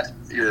sweat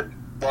your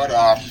butt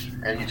off,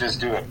 and you just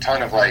do a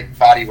ton of like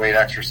body weight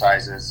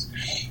exercises,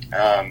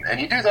 and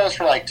you do those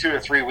for like 2 to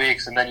 3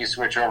 weeks, and then you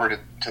switch over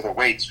to the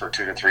weights for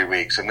 2 to 3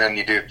 weeks, and then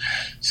you do.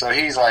 So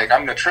he's like,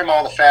 I'm going to trim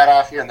all the fat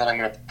off you, and then I'm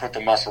going to put the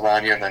muscle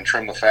on you, and then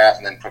trim the fat,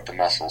 and then put the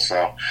muscle.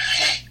 So,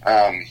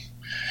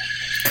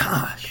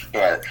 gosh.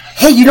 But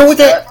hey, you know what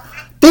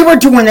they were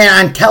doing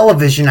that on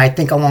television, I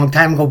think, a long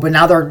time ago, but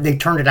now they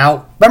turned it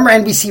out. Remember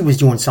NBC was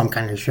doing some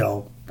kind of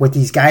show with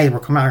these guys were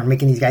coming out and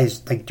making these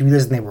guys like do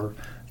this, and they were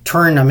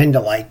turning them into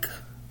like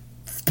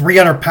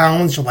 300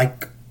 pounds or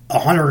like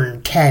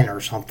 110 or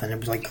something. It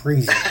was like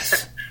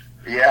craziness.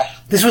 Yeah.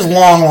 This was a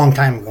long, long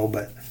time ago,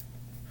 but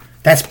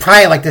that's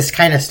probably like this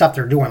kind of stuff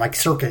they're doing, like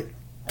circuit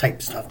type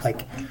stuff,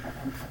 like,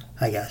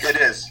 I guess. It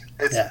is.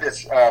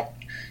 It's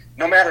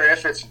no matter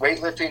if it's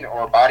weightlifting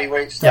or body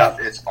weight stuff,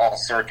 it's all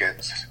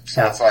circuits.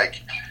 So it's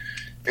like,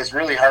 it's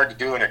really hard to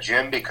do in a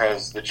gym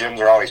because the gyms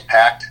are always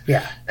packed.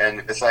 Yeah.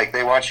 And it's like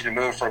they want you to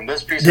move from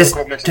this piece of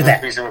equipment to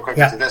this piece of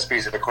equipment to this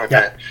piece of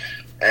equipment.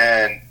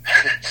 And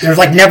there's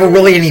like never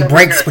really any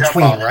breaks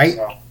between, right?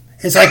 So.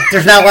 It's like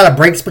there's not a lot of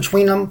breaks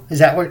between them. Is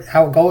that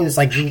how it goes? It's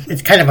like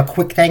it's kind of a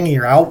quick thing and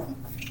you're out?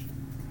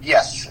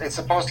 Yes. It's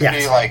supposed to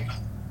be like...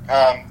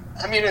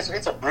 I mean,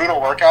 it's a brutal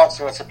workout,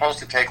 so it's supposed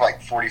to take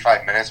like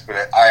 45 minutes,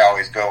 but I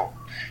always go,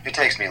 it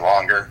takes me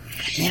longer.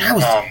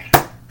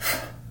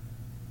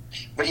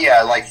 But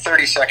yeah, like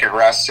 30-second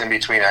rests in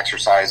between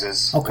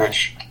exercises,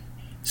 which,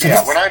 so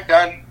when I'm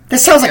done...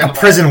 This sounds like a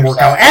prison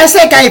workout. Ask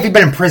that guy if he's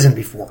been in prison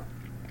before.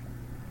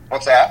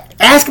 What's that?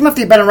 Ask him if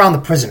they've been around the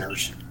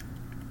prisoners.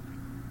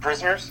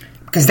 Prisoners?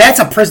 Because that's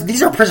a prison.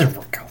 These are prison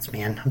workouts,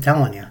 man. I'm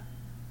telling you.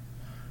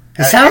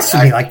 It sounds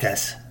to me like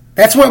this.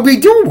 That's what we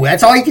do.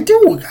 That's all you can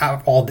do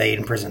all day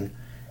in prison.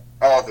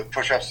 Oh, the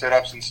push-ups,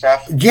 sit-ups, and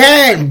stuff?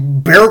 Yeah,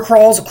 and bear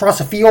crawls across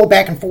the field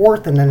back and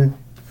forth, and then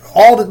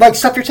all the like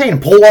stuff you're saying,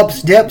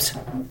 pull-ups, dips.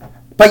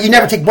 But you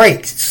never take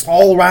breaks. It's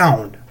all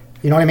around.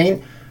 You know what I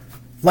mean?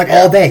 Like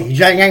all day.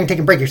 You're not even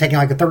taking a break. You're taking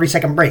like a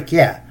 30-second break,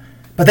 yeah.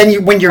 But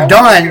then when you're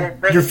done,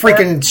 you're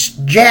freaking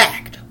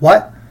jacked.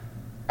 What?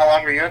 How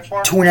long were you in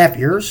for? 2.5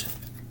 years.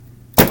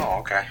 Oh,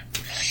 okay.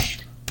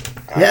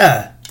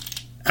 Yeah.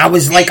 I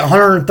was like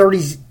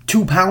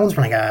 132 pounds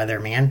when I got out of there,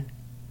 man.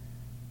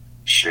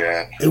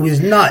 Shit. It was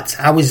nuts.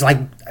 I was like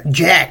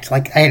jacked.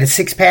 Like I had a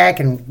six-pack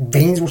and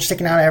veins were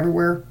sticking out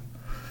everywhere.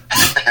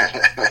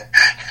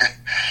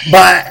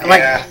 But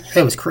like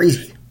it was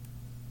crazy.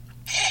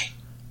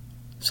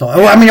 So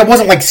I mean, it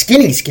wasn't like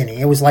skinny.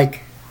 It was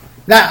like,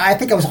 I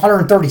think I was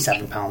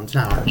 137 pounds,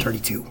 not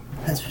 132.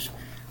 That's just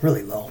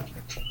really low.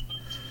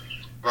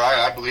 Well,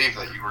 I believe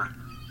that you were.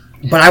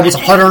 But I was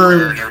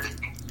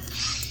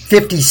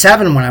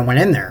 157 when I went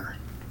in there.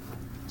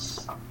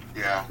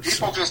 Yeah,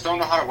 people just don't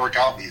know how to work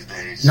out these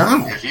days.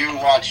 No. If you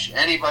watch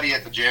anybody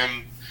at the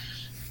gym,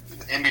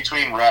 in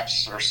between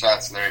reps or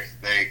sets,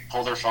 they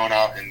pull their phone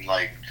out and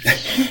like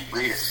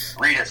read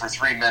it for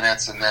 3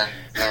 minutes, and then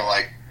they're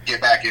like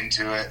get back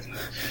into it. And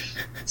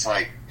it's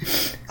like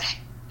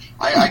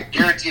I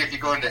guarantee if you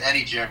go into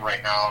any gym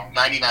right now,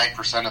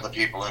 99% of the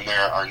people in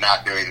there are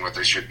not doing what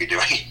they should be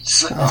doing.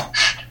 So.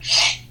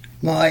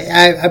 Well,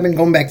 I've been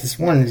going back to this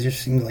one. It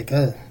just seems like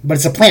but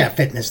it's a Planet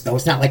Fitness though.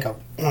 It's not like one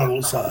of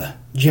those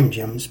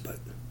gyms, but.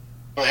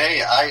 But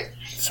hey, I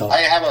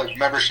have a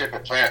membership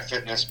at Planet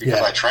Fitness because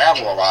I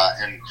travel a lot,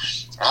 and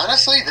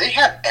honestly, they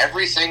have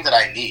everything that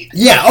I need.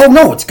 Yeah. Oh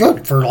no, it's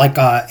good for like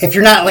if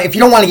you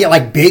don't want to get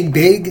like big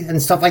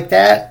and stuff like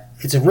that.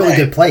 It's a really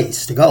good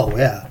place to go.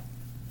 Yeah.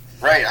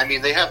 Right. I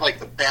mean, they have like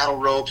the battle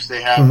ropes.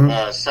 They have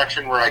a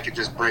section where I could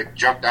just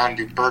jump down and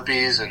do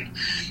burpees and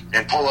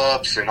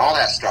pull-ups and all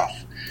that stuff.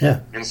 Yeah.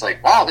 And it's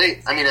like, wow,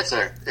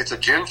 it's a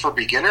gym for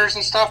beginners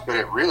and stuff, but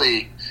it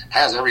really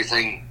has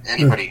everything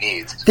anybody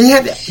needs. They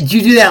have. Do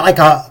you do that like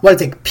what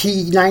is it,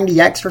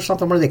 P90X or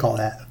something? What do they call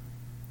that?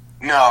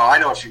 No, I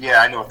know.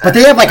 I know what that. But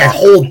they have like a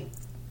whole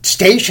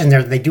station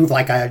there. They do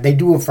they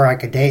do it for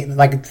like a day,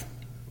 like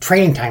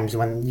training times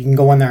when you can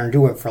go in there and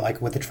do it for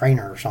like with a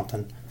trainer or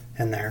something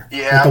in there.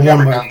 Yeah, like the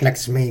one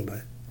next to me,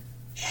 but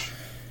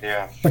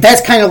yeah. But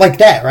that's kind of like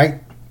that, right?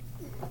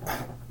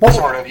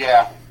 Sort of,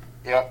 yeah.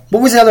 Yep.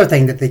 What was the other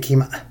thing that they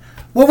came out?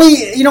 Well,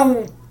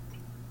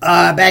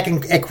 back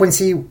at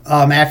Quincy,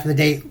 after the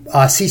day,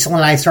 Cecil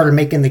and I started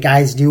making the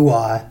guys do,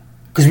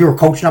 because we were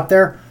coaching up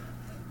there,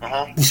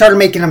 we started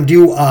making them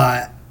do,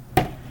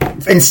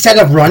 instead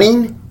of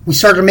running, we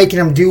started making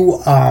them do,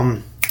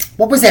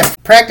 what was that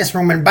practice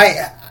room? And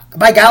by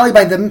golly,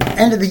 by the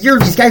end of the year,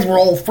 these guys were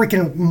all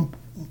freaking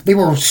they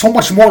were so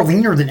much more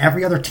leaner than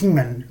every other team,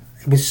 and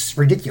it was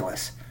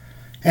ridiculous.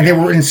 And they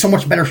were in so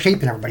much better shape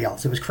than everybody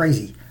else. It was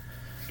crazy.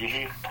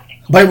 Mm-hmm.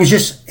 But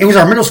it was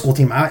our middle school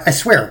team, I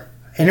swear.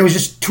 And it was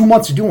just 2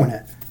 months of doing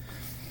it.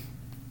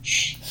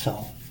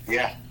 So.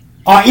 Yeah.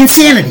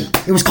 Insanity.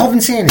 It was called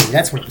Insanity.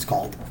 That's what it was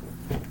called.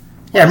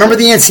 Yeah, remember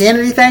the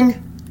Insanity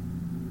thing?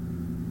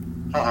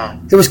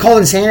 It was called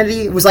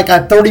Insanity. It was like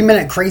a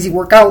 30-minute crazy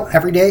workout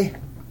every day.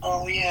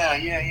 Oh,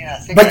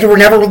 yeah. But you were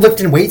never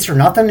lifting weights or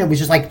nothing. It was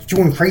just like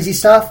doing crazy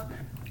stuff.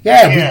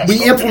 Yeah,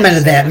 we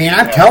implemented that, man.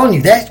 I'm telling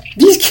you, that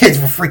these kids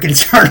were freaking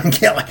starting to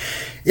get like...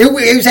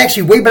 It was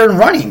actually way better than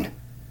running.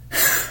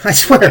 I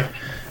swear.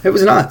 It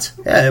was nuts.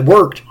 Yeah, it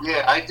worked.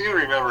 Yeah, I do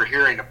remember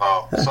hearing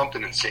about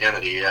something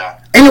Insanity,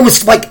 yeah. And it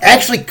was like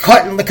actually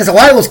cutting... Because a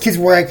lot of those kids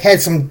were like, had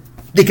some...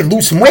 They could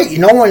lose some weight,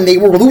 and they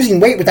were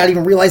losing weight without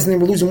even realizing they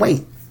were losing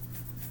weight.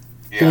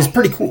 Yeah. It was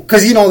pretty cool.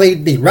 Because,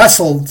 they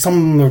wrestled. Some of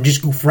them would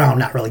just goof around,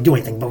 not really do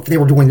anything. But if they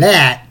were doing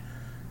that,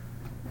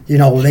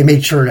 they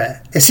made sure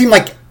that... It seemed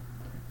like...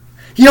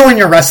 when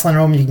you're wrestling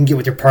room, you can get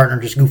with your partner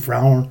and just goof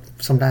around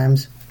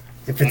sometimes.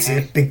 If it's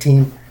a big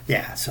team.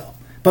 Yeah, so...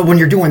 But when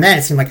you're doing that,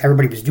 it seemed like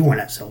everybody was doing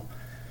it, so...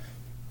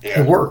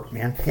 It worked,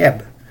 man. Yeah,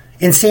 but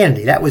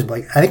Insanity, that was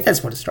like... I think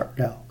that's what it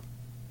started out.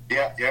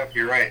 Yeah,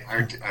 you're right.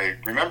 I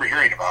remember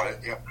hearing about it,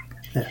 yep.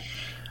 Yeah.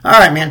 All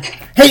right, man.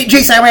 Hey,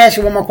 Jason, I want to ask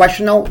you one more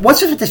question, though.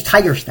 What's it with this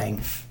Tigers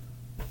thing?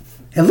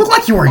 It looked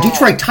like you were a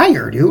Detroit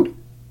Tiger, dude.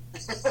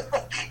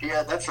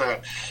 Yeah,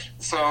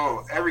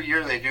 So, every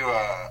year they do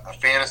a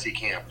fantasy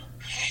camp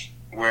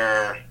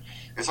where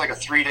it's like a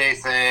 3-day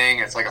thing.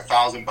 It's like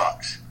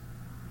 $1,000.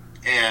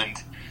 And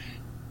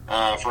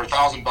for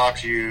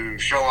 $1,000, you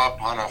show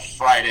up on a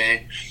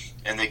Friday,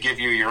 and they give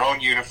you your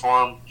own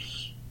uniform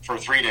for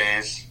 3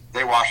 days.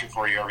 They wash it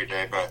for you every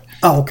day, but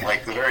okay.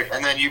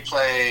 And then you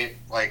play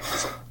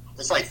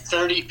it's like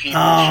 30 people show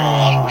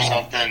up or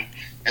something,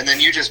 and then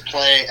you just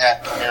play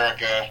at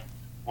America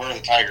where the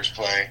Tigers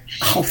play.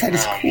 Oh, that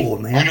is cool,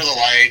 man. Under the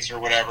lights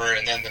or whatever,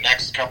 and then the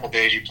next couple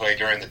days you play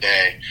during the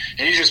day,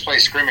 and you just play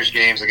scrimmage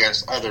games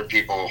against other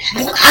people.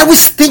 Well, I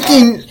was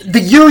thinking the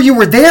year you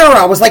were there,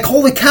 I was like,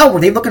 holy cow, were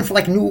they looking for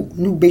like a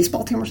new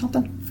baseball team or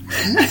something?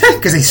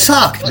 Because they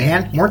sucked,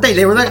 man, weren't they?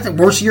 They were like the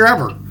worst year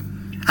ever.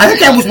 I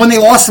think that was when they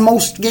lost the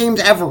most games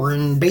ever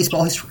in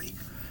baseball history.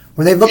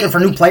 Were they looking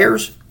for new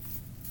players?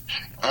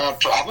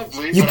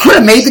 Probably. You could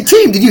have made the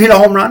team. Did you hit a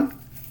home run?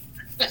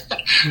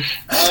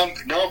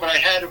 No, but I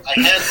had one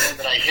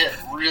that I hit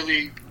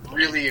really,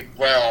 really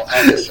well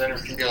at the center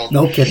field.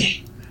 No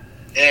kidding.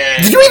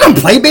 And did you even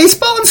play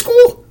baseball in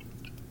school?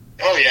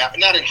 Oh, yeah.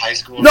 Not in high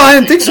school. No, I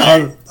didn't think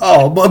so.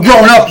 Oh, but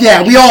growing up,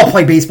 yeah. We all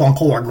played baseball in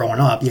Kohler growing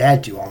up. You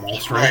had to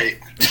almost, right?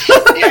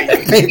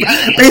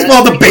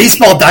 Baseball, the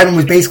baseball diamond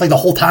was basically the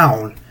whole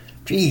town.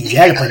 Jeez, you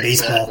had to play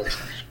baseball.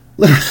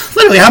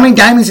 Literally, how many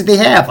diamonds did they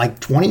have? Like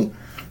 20?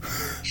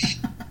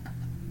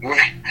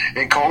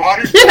 In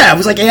Coldwater? Yeah, it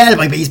was like you had to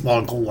play baseball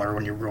in Coldwater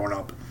when you were growing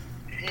up.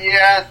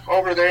 Yeah,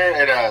 over there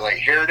at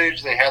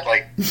Heritage, they had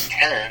like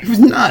 10. It was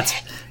nuts.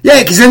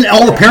 Yeah, because then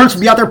all the parents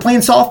would be out there playing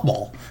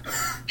softball.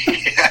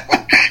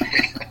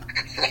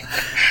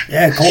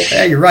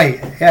 Yeah, you're right.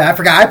 Yeah, I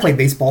forgot I played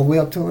baseball all the way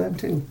up to then,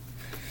 too.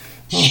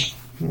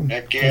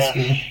 Heck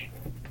yeah.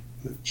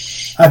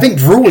 I think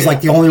Drew was like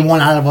the only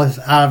one out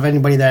of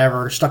anybody that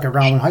ever stuck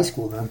around in high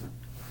school then.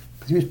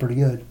 Because he was pretty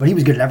good. But he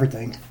was good at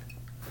everything.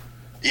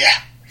 Yeah.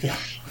 Yeah.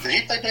 Did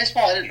he play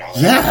baseball? I didn't know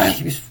that. Yeah,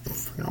 he was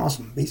freaking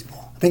awesome at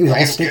baseball. I think he was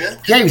all-state. Good?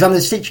 Yeah, he was on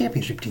the state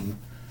championship team.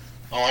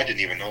 Oh, I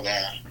didn't even know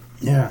that.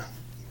 Yeah.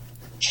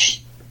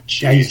 Jeez.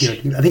 Yeah, he was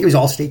good. I think he was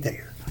all-state that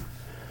year.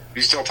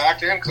 You still talk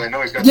to him? Because I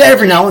know he's got... Yeah,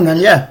 every now and then,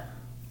 yeah.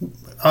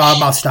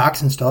 About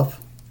stocks and stuff.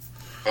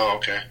 Oh,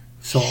 okay.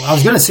 So I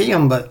was going to see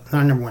him, but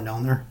I never went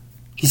down there.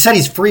 He said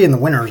he's free in the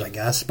winters, I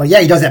guess. But yeah,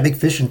 he does that big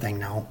fishing thing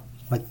now.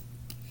 Like,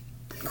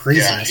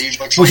 craziness.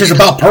 Yeah, which is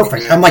about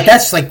perfect. I'm like,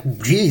 that's like,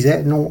 geez,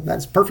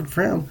 that's perfect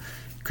for him.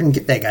 Couldn't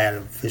get that guy out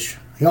of fish.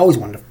 He always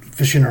wanted to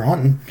fish in or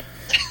hunting.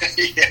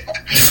 Yeah.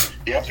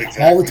 Yep,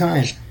 exactly. All the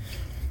time.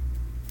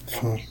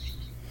 So.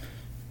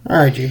 All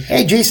right, Jason.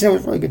 Hey, Jason, it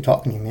was really good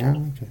talking to you,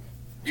 man.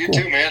 You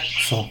too, man.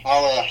 So,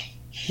 I'll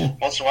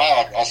once in a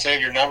while I'll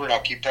save your number and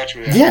I'll keep touch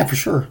with you. Yeah, for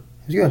sure.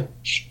 It's good.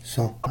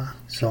 So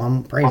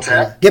I'm praying for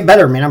you. Get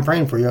better, man. I'm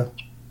praying for you.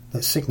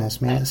 That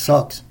sickness, man, it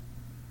sucks.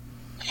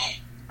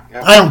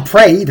 Yep. I don't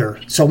pray either.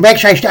 So make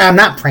sure I'm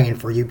not praying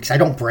for you because I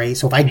don't pray.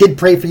 So if I did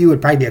pray for you,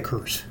 it'd probably be a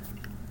curse.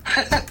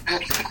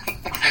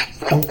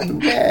 Don't do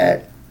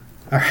that.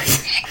 All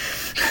right.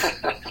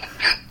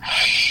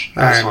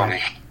 All right,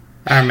 funny.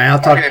 All right, man. I'll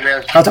talk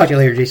to you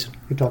later, Jason.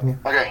 Good talking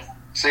to you. Okay.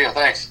 See you.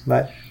 Thanks.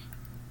 Bye.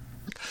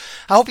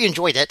 I hope you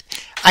enjoyed it.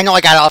 I know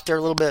I got off there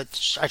a little bit.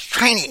 I was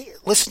trying to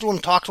listen to him,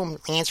 talk to him,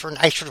 answer, and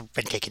I should have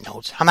been taking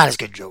notes. I'm not as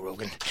good as Joe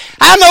Rogan.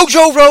 I'm no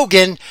Joe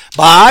Rogan,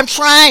 but I'm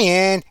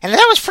trying. And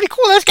that was pretty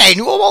cool. This guy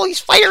knew all these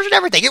fighters and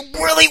everything. It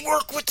really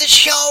worked with the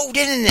show,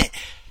 didn't it?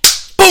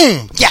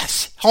 Boom!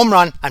 Yes. Home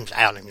run. I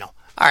don't even know.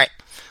 All right.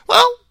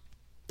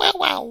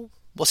 Well.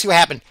 We'll see what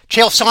happens.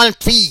 Chael Sonnen,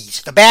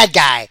 please. The bad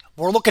guy.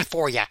 We're looking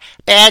for you.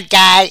 Bad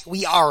guy,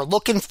 we are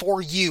looking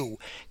for you.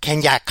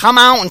 Can you come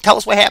out and tell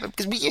us what happened?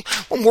 Because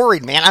I'm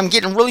worried, man. I'm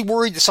getting really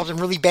worried that something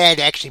really bad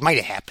actually might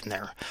have happened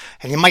there.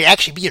 And you might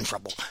actually be in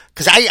trouble.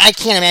 Because I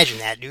can't imagine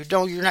that, dude.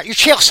 No, you're not. You're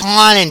Chael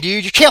Sonnen,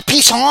 dude. You're Chael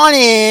P.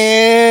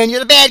 Sonnen. You're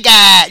the bad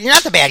guy. You're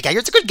not the bad guy.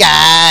 You're the good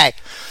guy.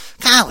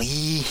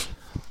 Golly.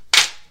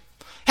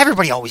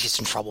 Everybody always gets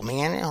in trouble,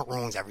 man. It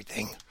ruins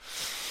everything.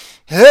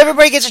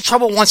 Everybody gets in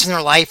trouble once in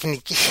their life,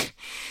 and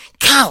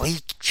golly,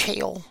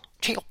 Chael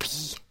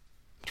P.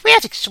 We're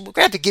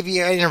gonna have to give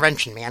you an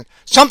intervention, man.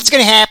 Something's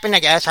gonna happen, I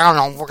guess. I don't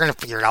know. We're gonna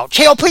figure it out.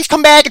 Chael, please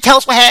come back and tell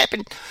us what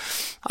happened.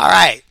 All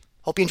right.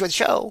 Hope you enjoyed the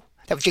show.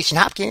 That was Jason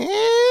Hopkins.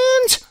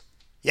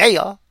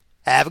 Yeah.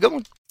 Have a good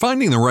one.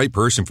 Finding the right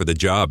person for the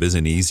job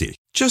isn't easy.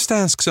 Just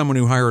ask someone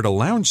who hired a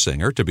lounge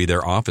singer to be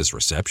their office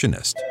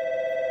receptionist.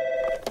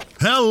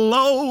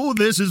 Hello,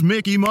 this is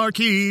Mickey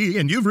Marquis,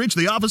 and you've reached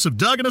the office of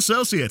Doug &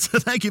 Associates.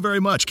 Thank you very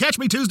much. Catch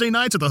me Tuesday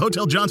nights at the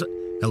Hotel Johnson.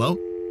 Hello?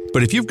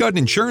 But if you've got an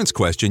insurance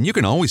question, you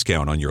can always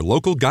count on your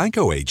local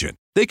Geico agent.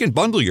 They can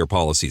bundle your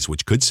policies,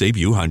 which could save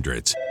you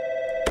hundreds.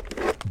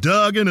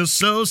 Doug &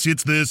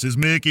 Associates, this is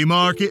Mickey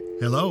Marquis.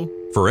 Hello?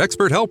 For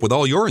expert help with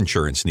all your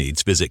insurance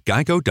needs, visit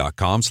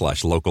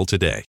geico.com/local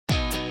today.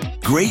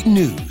 Great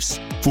news.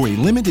 For a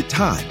limited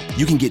time,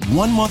 you can get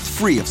 1 month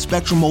free of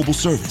Spectrum Mobile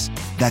service.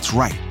 That's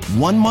right,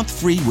 1 month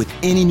free with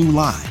any new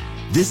line.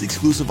 This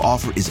exclusive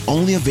offer is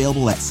only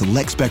available at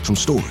select Spectrum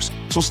stores,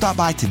 so stop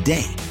by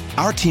today.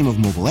 Our team of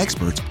mobile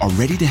experts are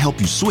ready to help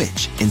you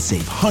switch and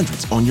save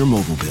hundreds on your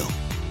mobile bill.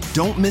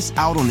 Don't miss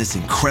out on this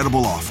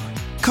incredible offer.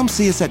 Come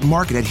see us at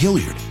Market at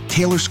Hilliard,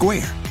 Taylor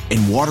Square,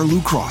 and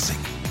Waterloo Crossing.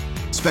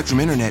 Spectrum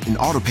Internet and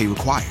autopay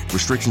required.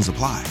 Restrictions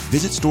apply.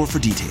 Visit store for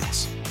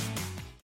details.